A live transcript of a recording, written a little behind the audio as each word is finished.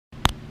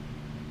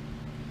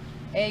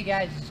Hey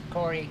guys, this is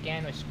Corey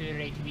again with Scooter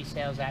ATV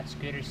Sales at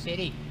Scooter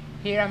City.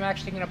 Here I'm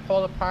actually going to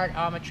pull apart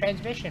a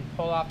transmission,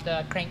 pull off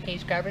the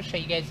crankcase cover, show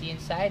you guys the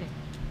inside,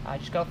 and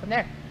just go from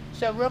there.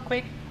 So real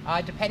quick,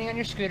 depending on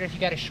your scooter, if you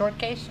got a short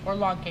case or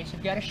long case, if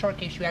you got a short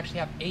case you actually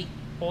have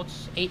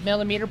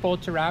 8mm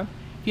bolts around.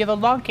 If you have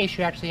a long case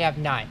you actually have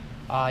 9.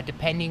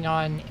 Depending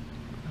on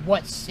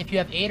if you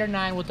have 8 or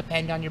 9 will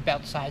depend on your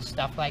belt size,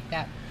 stuff like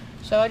that.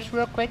 So just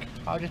real quick,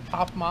 I'll just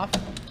pop them off.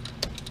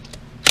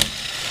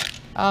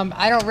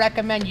 I don't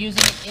recommend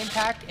using an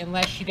impact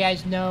unless you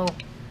guys know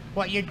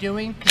what you're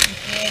doing, because you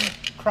can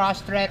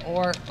cross thread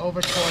or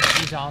over torque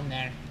these on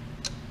there.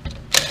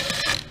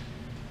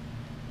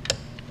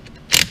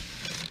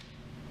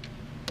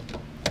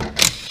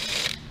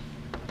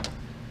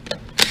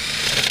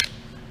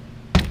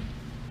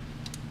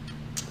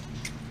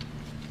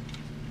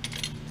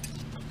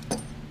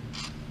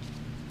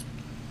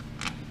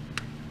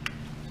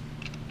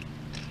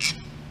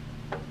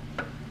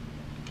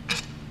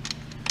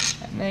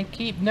 And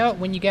keep note,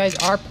 when you guys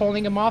are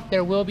pulling them off,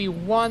 there will be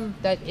one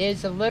that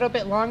is a little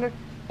bit longer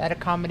that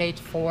accommodates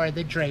for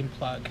the drain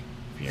plug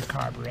for your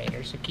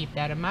carburetor. So keep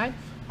that in mind.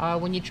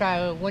 When you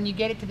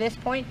get it to this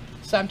point,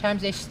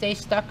 sometimes they stay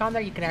stuck on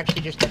there. You can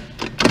actually just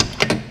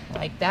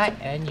like that,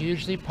 and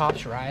usually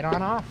pops right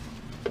on off.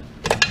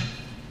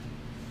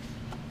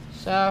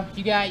 So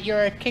you got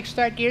your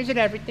kickstart gears and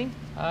everything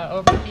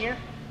over here.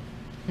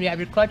 You have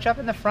your clutch up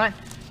in the front,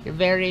 your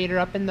variator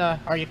up in the,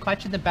 or your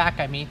clutch in the back,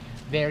 I mean.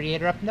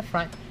 Variator up in the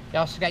front. You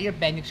also got your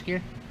bendix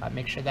gear.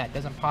 Make sure that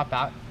doesn't pop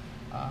out.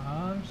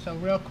 So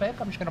real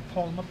quick, I'm just going to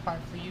pull them apart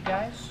for you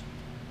guys.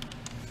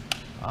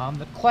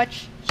 The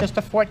clutch is just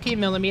a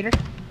 14mm.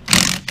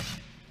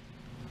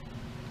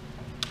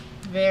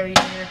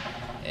 Variator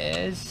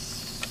is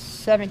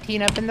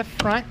 17 up in the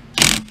front.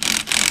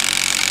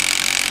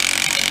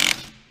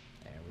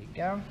 There we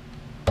go.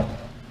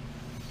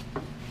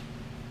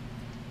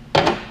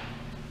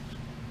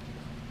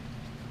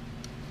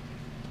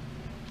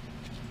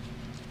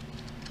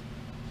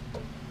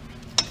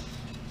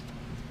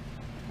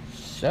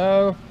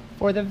 So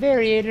for the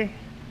variator,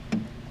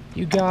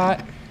 you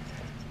got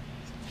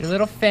your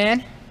little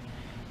fan,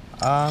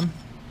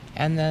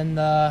 and then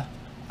the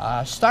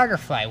starter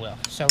flywheel.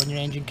 So when your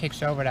engine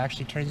kicks over, it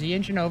actually turns the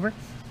engine over.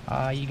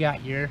 You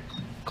got your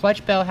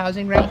clutch bell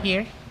housing right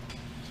here.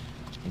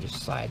 You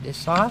just slide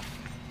this off.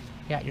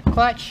 You got your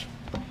clutch,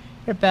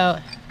 your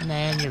belt, and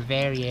then your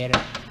variator.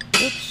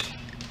 Oops.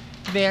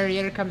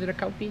 Variator comes in a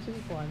couple pieces.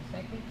 1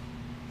 second.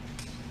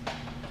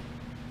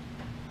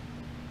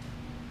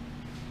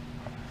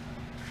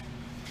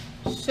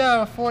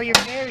 So for your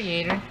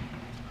variator,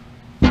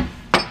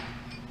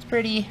 it's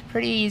pretty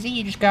easy.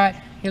 You just got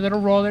your little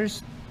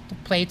rollers, the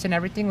plates, and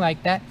everything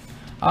like that.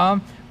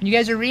 When you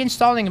guys are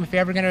reinstalling them, if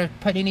you're ever going to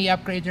put any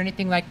upgrades or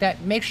anything like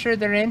that, make sure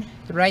they're in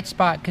the right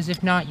spot, because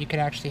if not, you could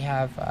actually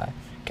have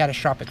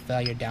catastrophic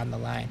failure down the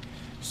line.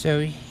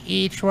 So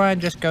each one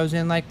just goes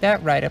in like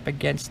that, right up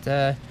against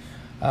the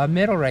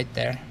middle right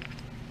there.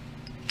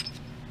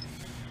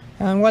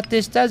 And what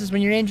this does is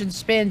when your engine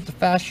spins, the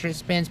faster it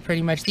spins,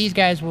 pretty much these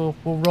guys will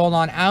roll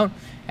on out,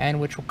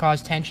 and which will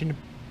cause tension to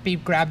be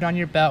grabbed on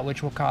your belt,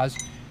 which will cause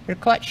your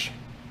clutch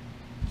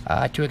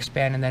to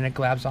expand, and then it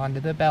grabs onto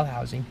the bell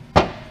housing.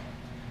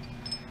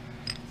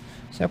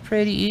 So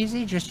pretty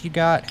easy. Just you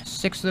got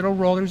 6 little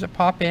rollers that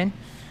pop in.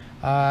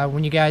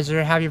 When you guys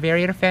have your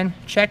variator fan,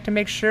 check to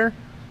make sure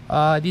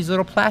these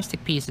little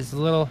plastic pieces,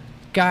 the little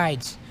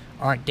guides,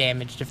 aren't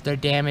damaged. If they're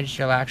damaged,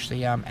 you'll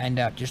actually end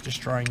up just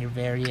destroying your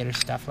variator,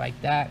 stuff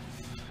like that.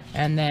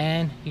 And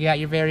then you got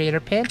your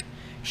variator pin.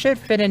 Should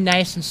fit in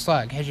nice and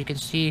snug. As you can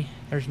see,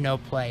 there's no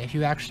play. If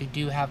you actually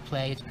do have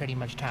play, it's pretty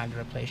much time to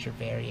replace your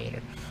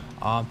variator.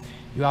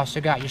 You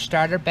also got your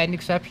starter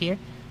bendix up here.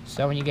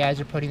 So when you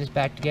guys are putting this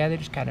back together,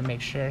 just kind of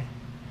make sure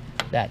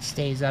that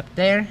stays up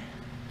there.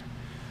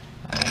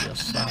 You'll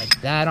slide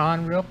that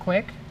on real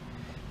quick.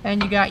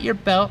 And you got your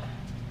belt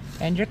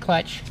and your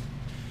clutch.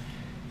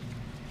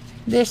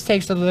 This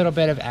takes a little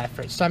bit of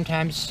effort.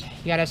 Sometimes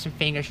you gotta have some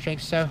finger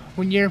strength. So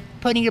when you're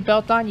putting your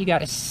belt on, you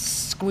gotta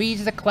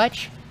squeeze the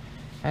clutch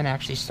and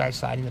actually start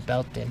sliding the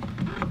belt in.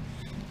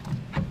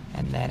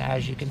 And then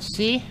as you can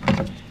see,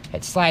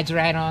 it slides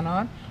right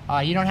on.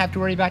 You don't have to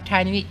worry about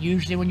tightening it.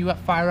 Usually when you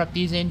fire up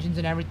these engines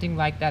and everything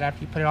like that, after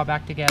you put it all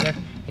back together,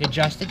 it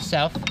adjusts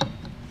itself.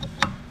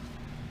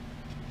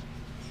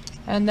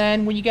 And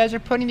then when you guys are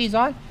putting these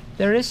on,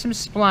 there is some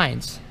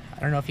splines. I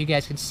don't know if you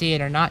guys can see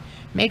it or not.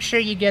 Make sure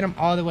you get them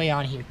all the way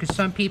on here, because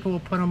some people will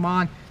put them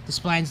on, the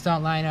splines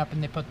don't line up,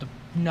 and they put the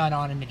nut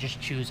on and it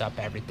just chews up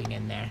everything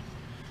in there.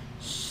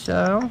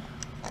 So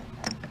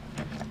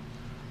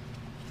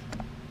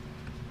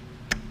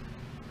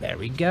there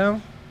we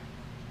go.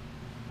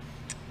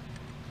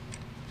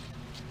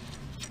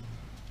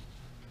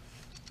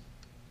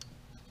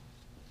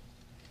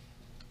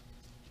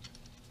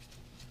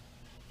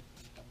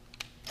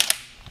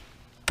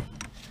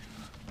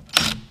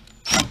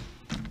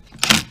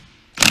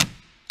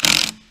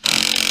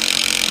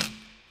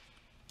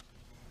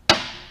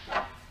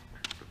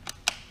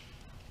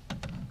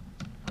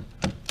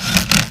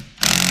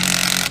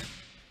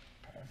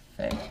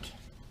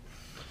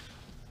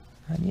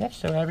 Yep,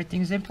 so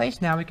everything's in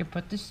place. Now we can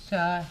put this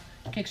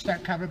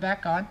kickstart cover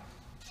back on.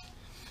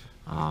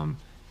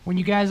 When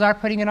you guys are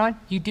putting it on,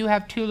 you do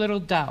have two little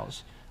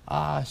dowels.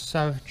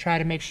 So try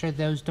to make sure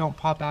those don't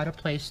pop out of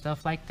place,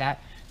 stuff like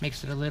that.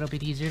 Makes it a little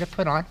bit easier to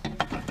put on.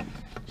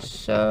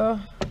 So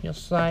you'll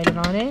slide it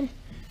on in.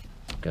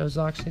 Goes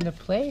locks into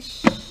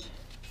place.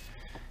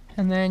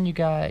 And then you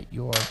got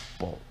your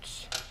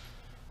bolts.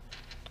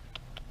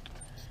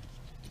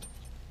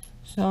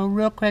 So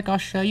real quick, I'll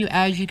show you.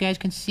 As you guys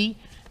can see,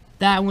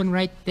 that one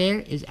right there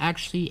is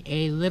actually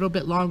a little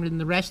bit longer than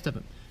the rest of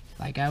them.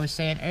 Like I was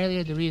saying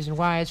earlier, the reason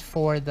why is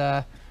for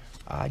the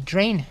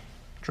drain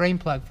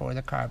plug for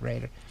the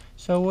carburetor.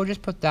 So we'll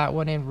just put that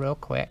one in real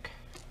quick.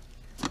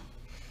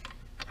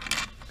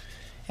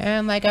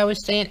 And like I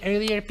was saying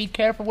earlier, be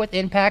careful with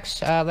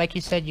impacts. Like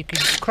you said, you can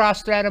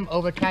cross thread them,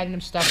 over tighten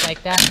them, stuff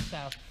like that.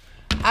 So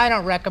I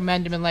don't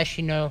recommend them unless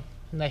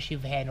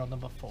you've handled them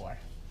before.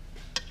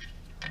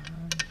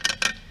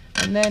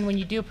 And then when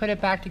you do put it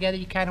back together,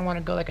 you kind of want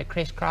to go like a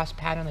crisscross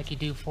pattern like you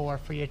do for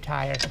your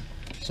tire.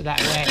 So that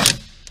way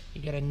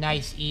you get a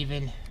nice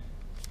even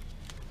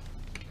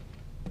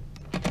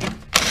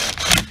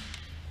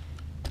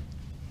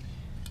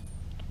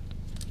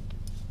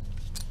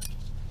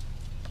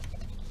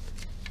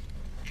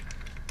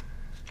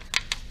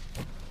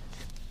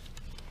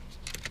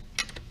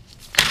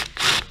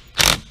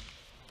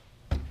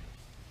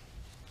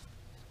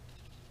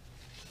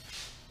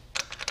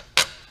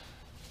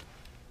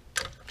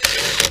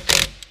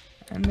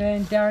And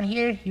then down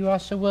here, you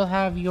also will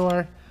have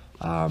your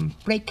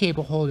brake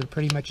cable holder.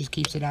 Pretty much just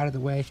keeps it out of the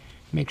way.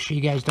 Make sure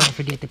you guys don't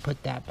forget to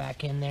put that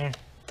back in there.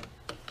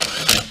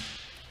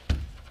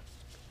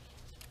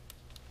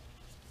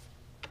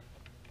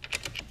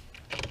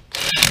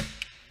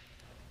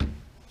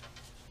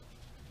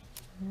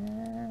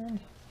 And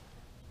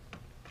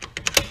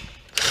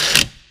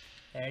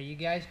there you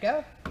guys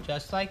go,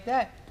 just like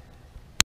that.